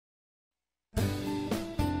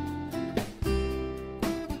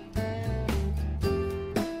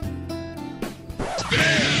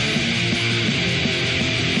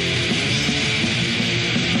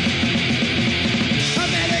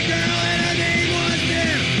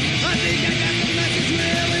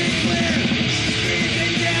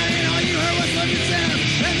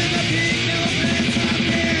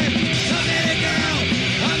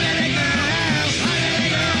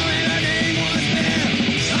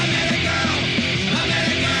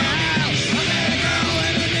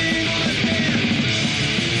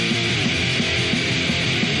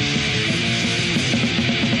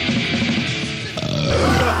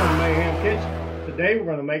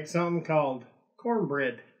to make something called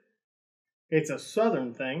cornbread. It's a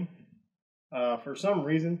southern thing. For some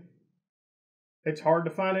reason, it's hard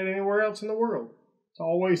to find it anywhere else in the world. It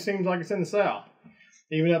always seems like it's in the South.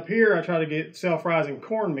 Even up here, I try to get self-rising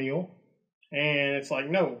cornmeal, and it's like,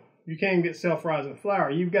 no, you can't get self-rising flour.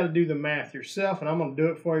 You've got to do the math yourself, and I'm going to do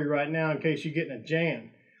it for you right now in case you get in a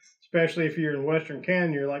jam. Especially if you're in Western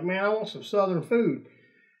Canada, you're like, man, I want some southern food.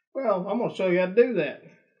 Well, I'm going to show you how to do that.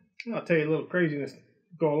 I'll tell you a little craziness to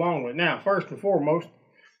go along with it. Now, first and foremost,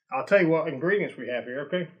 I'll tell you what ingredients we have here,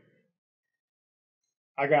 okay?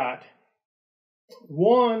 I got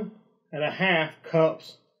 1.5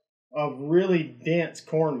 cups of really dense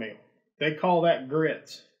cornmeal. They call that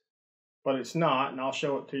grits, but it's not, and I'll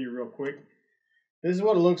show it to you real quick. This is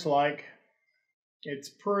what it looks like. It's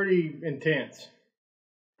pretty intense.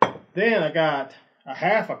 Then I got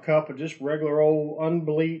 1/2 cup of just regular old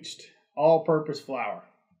unbleached all-purpose flour.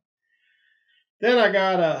 Then I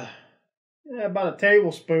got about a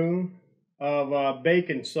tablespoon of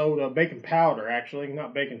baking soda, baking powder actually,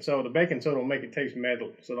 not baking soda. Baking soda will make it taste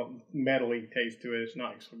metal, so don't metally taste to it. It's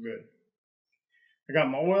not so good. I got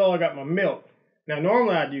my oil, I got my milk. Now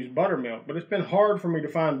normally I'd use buttermilk, but it's been hard for me to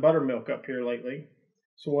find buttermilk up here lately.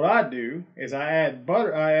 So what I do is I add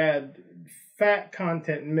fat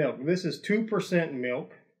content milk. This is 2%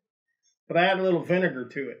 milk, but I add a little vinegar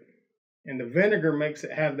to it. And the vinegar makes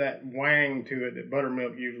it have that wang to it that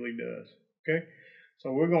buttermilk usually does. Okay?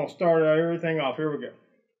 So we're going to start everything off. Here we go.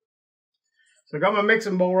 So I got my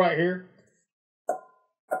mixing bowl right here.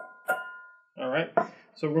 Alright.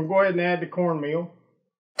 So we're going to go ahead and add the cornmeal.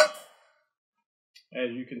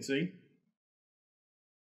 As you can see.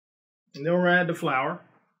 And then we're going to add the flour.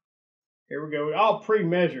 Here we go. All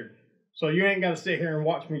pre-measured. So you ain't got to sit here and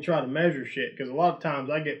watch me try to measure shit. Because a lot of times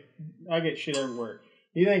I get shit everywhere.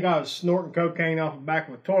 You think I was snorting cocaine off the back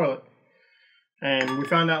of a toilet. And we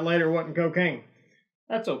found out later it wasn't cocaine.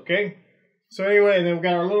 That's okay. So anyway, then we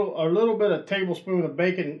got a little bit of tablespoon of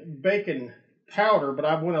bacon powder, but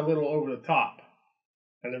I went a little over the top.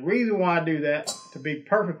 And the reason why I do that, to be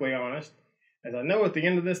perfectly honest, is I know at the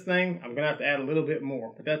end of this thing, I'm going to have to add a little bit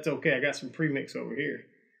more. But that's okay. I got some premix over here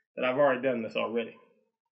that I've already done this already.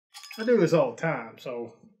 I do this all the time.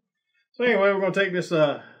 So anyway, we're going to take this,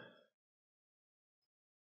 what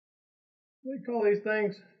do you call these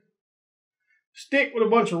things? Stick with a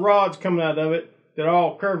bunch of rods coming out of it that are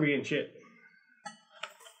all curvy and shit.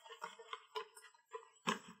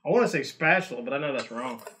 I want to say spatula, but I know that's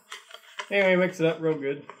wrong. Anyway, mix it up real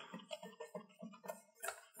good.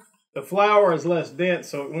 The flour is less dense,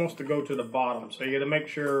 so it wants to go to the bottom. So you got to make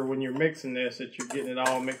sure when you're mixing this that you're getting it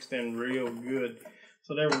all mixed in real good.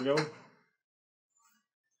 So there we go.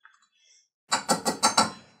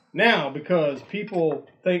 Now, because people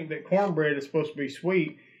think that cornbread is supposed to be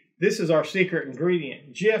sweet, this is our secret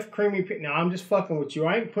ingredient. Jif creamy peanut. Now, I'm just fucking with you.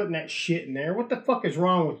 I ain't putting that shit in there. What the fuck is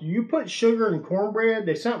wrong with you? You put sugar in cornbread,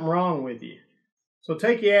 there's something wrong with you. So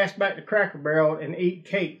take your ass back to Cracker Barrel and eat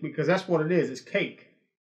cake, because that's what it is. It's cake.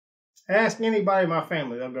 Ask anybody in my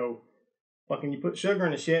family. They'll go, fucking you put sugar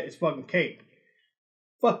in the shit, it's fucking cake.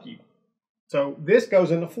 Fuck you. So this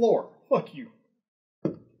goes in the floor. Fuck you.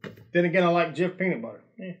 Then again, I like Jif peanut butter.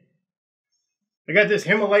 Yeah. I got this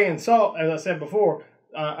Himalayan salt, as I said before.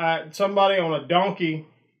 Somebody on a donkey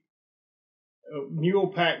mule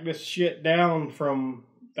packed this shit down from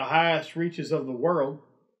the highest reaches of the world.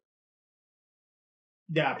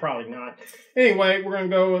 Yeah, probably not. Anyway, we're going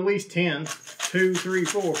to go at least 10. 2, 3,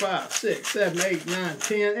 4, 5, 6, 7, 8, 9,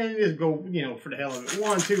 10. And just go, you know, for the hell of it.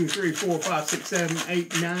 1, 2, 3, 4, 5, 6, 7,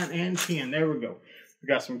 8, 9, and 10. There we go. We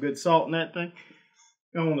got some good salt in that thing.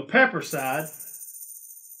 And on the pepper side,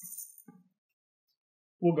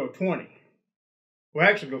 we'll go 20. We'll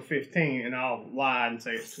actually go 15, and I'll lie and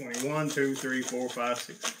say it's 20. 1, 2, 3, 4, 5,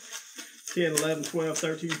 6, 10, 11, 12,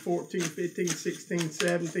 13, 14, 15, 16,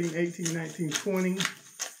 17, 18, 19, 20.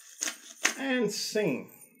 And sing.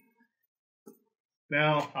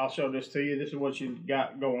 Now, I'll show this to you. This is what you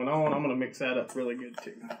got going on. I'm going to mix that up really good,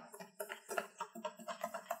 too.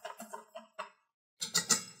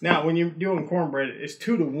 Now, when you're doing cornbread, it's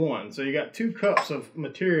 2 to 1. So you got 2 cups of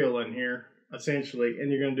material in here, essentially,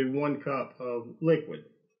 and you're going to do 1 cup of liquid.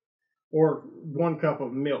 Or 1 cup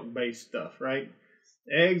of milk-based stuff, right?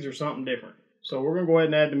 Eggs or something different. So we're going to go ahead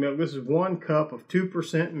and add the milk. This is 1 cup of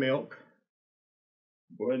 2% milk.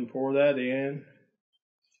 Go ahead and pour that in.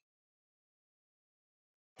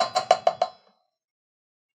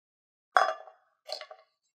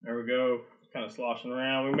 There we go. It's kind of sloshing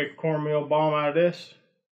around. We make a cornmeal bomb out of this.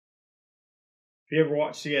 If you ever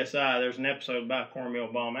watch CSI, there's an episode about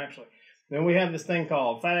cornmeal bomb, actually. Then we have this thing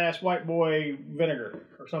called fat ass white boy vinegar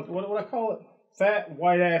or something. What do I call it? fat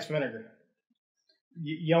white ass vinegar.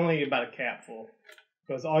 You only need about a capful,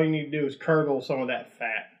 because all you need to do is curdle some of that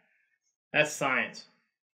fat. That's science.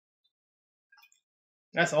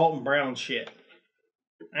 That's Alton Brown shit.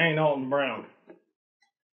 I ain't Alton Brown.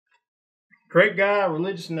 Great guy,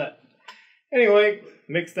 religious nut. Anyway,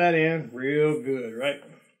 mix that in real good, right?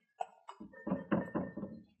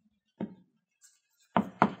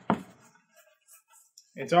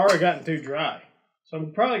 It's already gotten too dry, so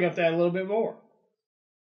I'm probably going to add a little bit more.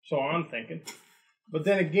 So I'm thinking. But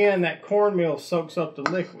then again, that cornmeal soaks up the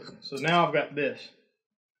liquid. So now I've got this.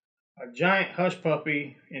 A giant hush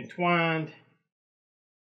puppy entwined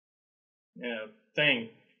thing.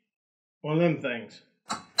 One of them things.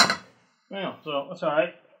 Well, so that's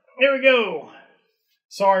alright. Here we go.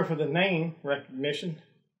 Sorry for the name recognition.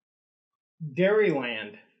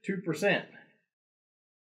 Dairyland, 2%.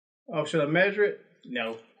 Oh, should I measure it?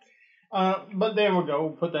 No. But there we go.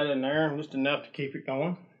 We'll put that in there, just enough to keep it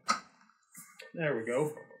going. There we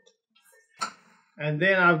go. And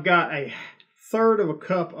then I've got a third of a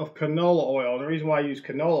cup of canola oil. And the reason why I use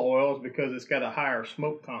canola oil is because it's got a higher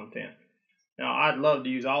smoke content. Now, I'd love to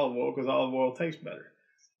use olive oil because olive oil tastes better.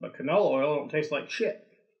 But canola oil don't taste like shit.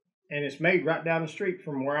 And it's made right down the street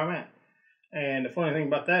from where I'm at. And the funny thing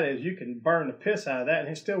about that is you can burn the piss out of that and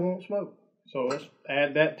it still won't smoke. So let's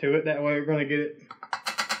add that to it. That way we're going to get it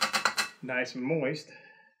nice and moist.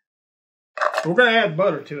 We're going to add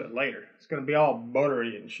butter to it later. It's going to be all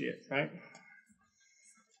buttery and shit, right?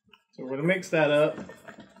 So we're going to mix that up.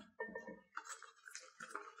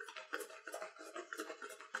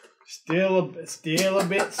 Still a bit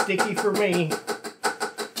sticky for me.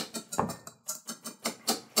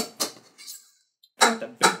 I have to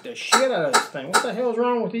beat the shit out of this thing. What the hell's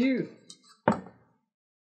wrong with you?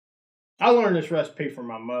 I learned this recipe from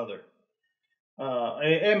my mother.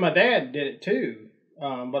 And my dad did it too.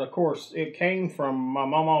 But of course, it came from my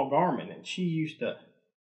mama Garmin, and she used to.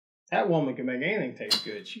 That woman can make anything taste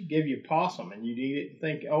good. She'd give you possum, and you'd eat it and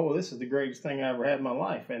think, "Oh, this is the greatest thing I ever had in my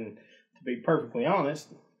life." And to be perfectly honest,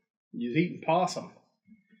 you was eating possum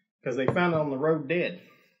because they found it on the road dead.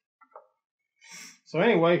 So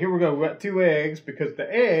anyway, here we go. We got 2 eggs because the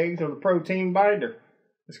eggs are the protein binder.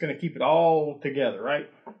 It's going to keep it all together, right?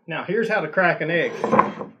 Now, here's how to crack an egg.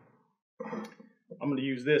 I'm going to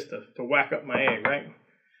use this to whack up my egg, right?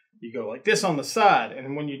 You go like this on the side,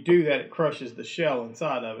 and when you do that, it crushes the shell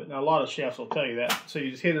inside of it. Now, a lot of chefs will tell you that. So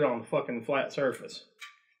you just hit it on the fucking flat surface.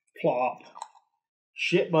 Plop.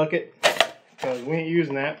 Shit bucket. Because we ain't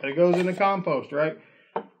using that, but it goes in the compost, right?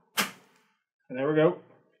 And there we go.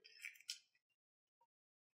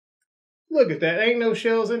 Look at that. Ain't no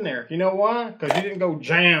shells in there. You know why? Because you didn't go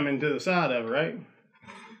jam into the side of it, right?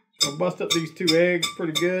 So we'll bust up these 2 eggs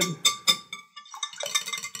pretty good.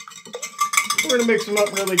 We're going to mix them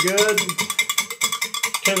up really good.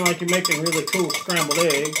 Kind of like you're making really cool scrambled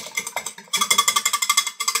eggs.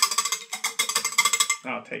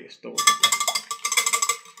 I'll tell you a story.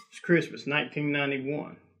 It's Christmas,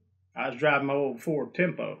 1991. I was driving my old Ford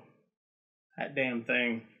Tempo. That damn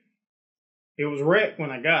thing. It was wrecked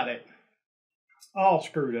when I got it. All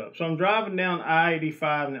screwed up. So I'm driving down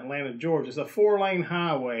I-85 in Atlanta, Georgia. It's a 4-lane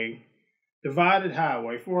highway. Divided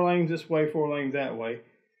highway. 4 lanes this way, 4 lanes that way.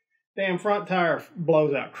 Damn front tire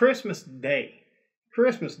blows out. Christmas Day.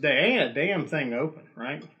 Christmas Day. Ain't a damn thing open,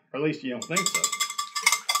 right? Or at least you don't think so.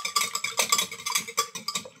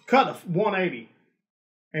 Cut a 180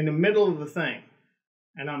 in the middle of the thing.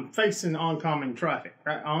 And I'm facing oncoming traffic,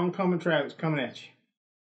 right? Oncoming traffic's coming at you.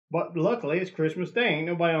 But luckily, it's Christmas Day. Ain't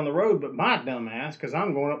nobody on the road but my dumb ass, because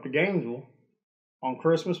I'm going up to Gainesville on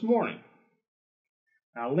Christmas morning.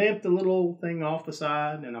 I limped the little old thing off the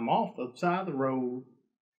side, and I'm off the side of the road.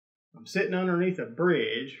 I'm sitting underneath a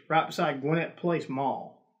bridge right beside Gwinnett Place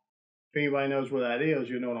Mall. If anybody knows where that is,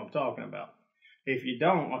 you'll know what I'm talking about. If you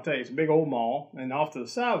don't, I'll tell you, it's a big old mall, and off to the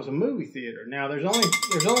side was a movie theater. Now there's only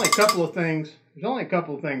a couple of things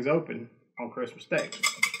open on Christmas Day.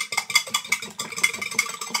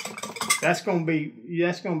 That's gonna be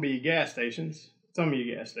your gas stations, some of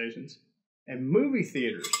your gas stations, and movie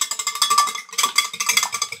theaters.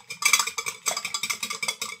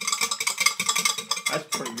 That's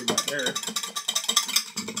pretty good right there.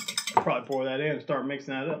 I'll probably pour that in and start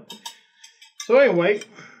mixing that up. So anyway,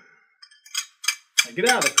 I get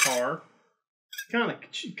out of the car.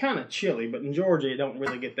 Kind of chilly, but in Georgia it don't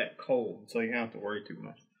really get that cold, so you don't have to worry too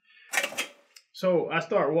much. So I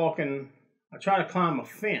start walking. I try to climb a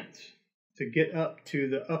fence to get up to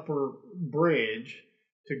the upper bridge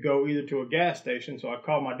to go either to a gas station. So I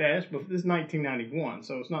call my dad. But this is 1991,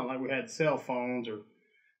 so it's not like we had cell phones or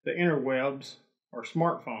the interwebs or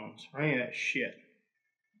smartphones or any of that shit.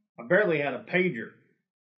 I barely had a pager.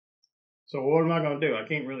 So what am I going to do?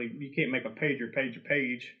 You can't make a pager page a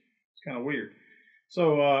page. It's kind of weird.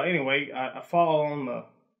 So anyway, I fall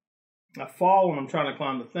when I'm trying to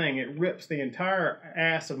climb the thing. It rips the entire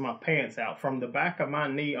ass of my pants out from the back of my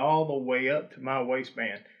knee all the way up to my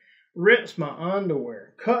waistband. Rips my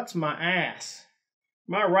underwear, cuts my ass.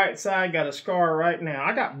 My right side got a scar right now.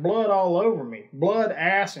 I got blood all over me. Blood,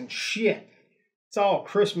 ass, and shit. It's all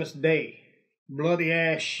Christmas Day. Bloody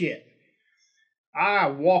ass shit. I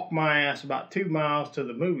walked my ass about 2 miles to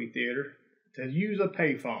the movie theater to use a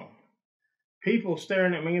payphone. People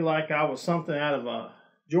staring at me like I was something out of a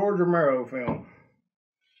George Romero film.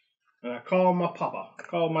 And I called my papa,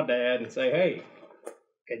 called my dad and say, hey,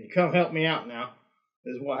 can you come help me out now?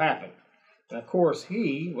 This is what happened. And of course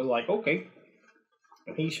he was like, okay.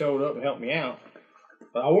 And he showed up and helped me out.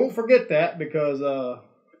 But I won't forget that because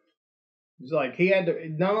it's like he had to,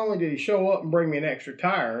 not only did he show up and bring me an extra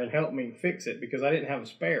tire and help me fix it because I didn't have a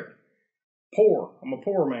spare. Poor. I'm a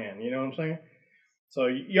poor man, you know what I'm saying? So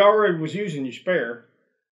you already was using your spare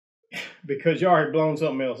because you already blown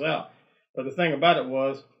something else out. But the thing about it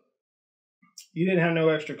was, you didn't have no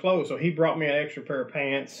extra clothes. So he brought me an extra pair of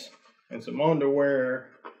pants and some underwear.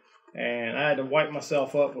 And I had to wipe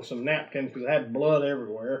myself up with some napkins because I had blood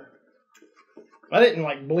everywhere. I didn't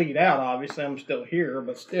like bleed out, obviously. I'm still here,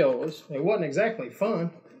 but still, it wasn't exactly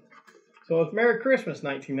fun. So it's Merry Christmas,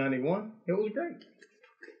 1991. It was great.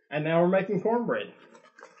 And now we're making cornbread.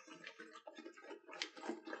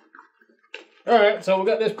 All right, so we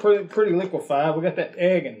got this pretty liquefied. We got that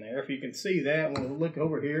egg in there, if you can see that. We'll look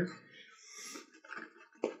over here.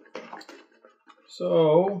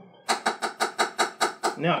 So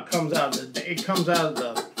now it comes out of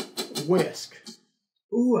the whisk.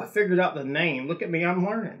 Ooh, I figured out the name. Look at me, I'm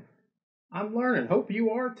learning. Hope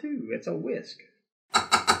you are too. It's a whisk.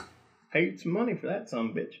 Paid some money for that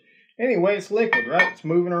son of a bitch. Anyway, it's liquid, right? It's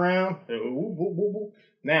moving around.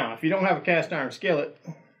 Now, if you don't have a cast iron skillet,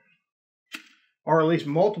 or at least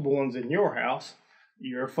multiple ones in your house,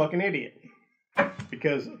 you're a fucking idiot.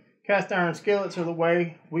 Because cast iron skillets are the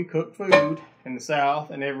way we cook food in the South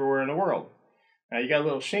and everywhere in the world. Now, you got a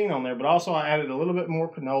little sheen on there, but also I added a little bit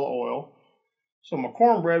more canola oil so my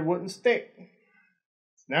cornbread wouldn't stick.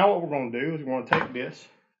 Now what we're going to do is we're going to take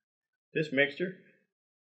this mixture,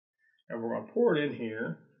 and we're going to pour it in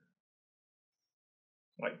here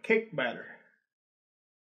like cake batter.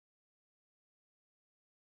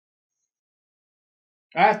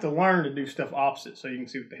 I have to learn to do stuff opposite so you can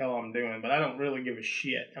see what the hell I'm doing, but I don't really give a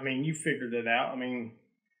shit. I mean, you figured it out. I mean,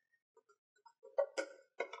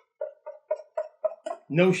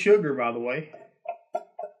 no sugar, by the way.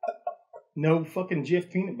 No fucking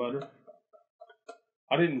Jif peanut butter.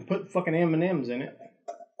 I didn't put fucking M&Ms in it.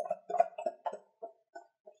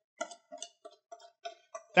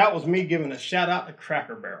 That was me giving a shout out to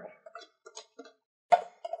Cracker Barrel.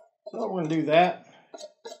 So we're going to do that.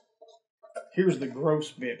 Here's the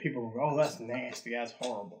gross bit. People go, oh, that's nasty. That's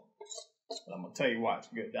horrible. But I'm going to tell you why it's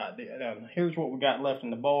a good idea. Now, here's what we got left in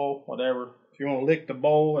the bowl. Whatever. If you want to lick the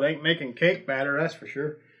bowl, it ain't making cake batter, that's for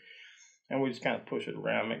sure. And we just kind of push it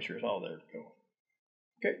around, make sure it's all there to go.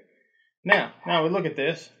 Okay. Now we look at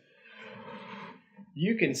this.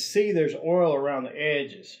 You can see there's oil around the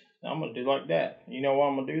edges. Now I'm going to do like that. You know why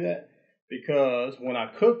I'm going to do that? Because when I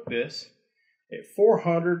cook this at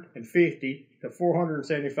 450 to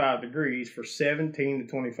 475 degrees for 17 to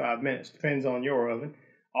 25 minutes, depends on your oven.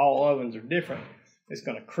 All ovens are different. It's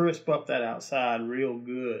going to crisp up that outside real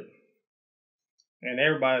good. And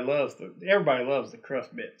everybody loves the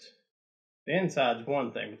crust bits. The inside's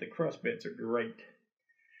one thing, but the crust bits are great.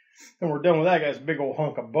 When we're done with that, I got this big old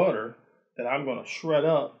hunk of butter that I'm going to shred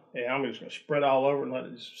up. And I'm just going to spread it all over and let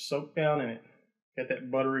it just soak down in it. Get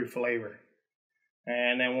that buttery flavor.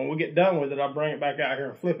 And then when we get done with it, I'll bring it back out here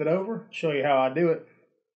and flip it over. Show you how I do it.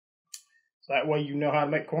 So that way you know how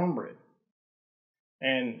to make cornbread.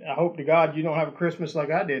 And I hope to God you don't have a Christmas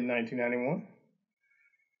like I did in 1991.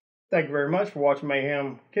 Thank you very much for watching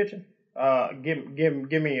Mayhem Kitchen.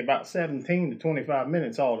 Give me about 17 to 25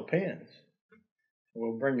 minutes, all depends.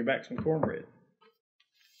 We'll bring you back some cornbread.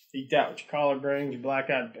 Eat that with your collard greens, your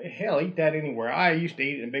black-eyed... Hell, eat that anywhere. I used to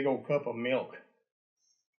eat it in a big old cup of milk.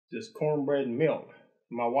 Just cornbread and milk.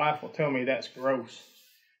 My wife will tell me that's gross.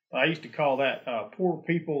 But I used to call that poor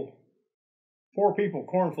people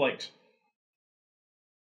cornflakes.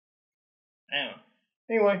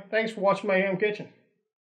 Anyway, thanks for watching Mayhem Kitchen.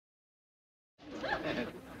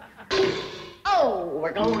 Oh,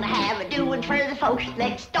 we're gonna have a doing for the folks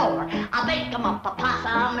next door. I'll bake 'em up a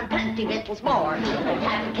possum and plenty victuals more. We'll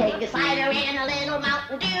have a keg of cider and a little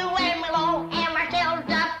Mountain Dew, and we'll all have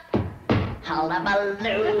ourselves up hullabaloo.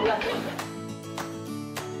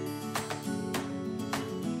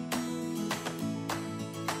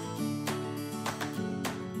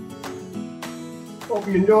 Hope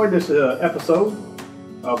you enjoyed this episode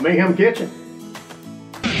of Mayhem Kitchen.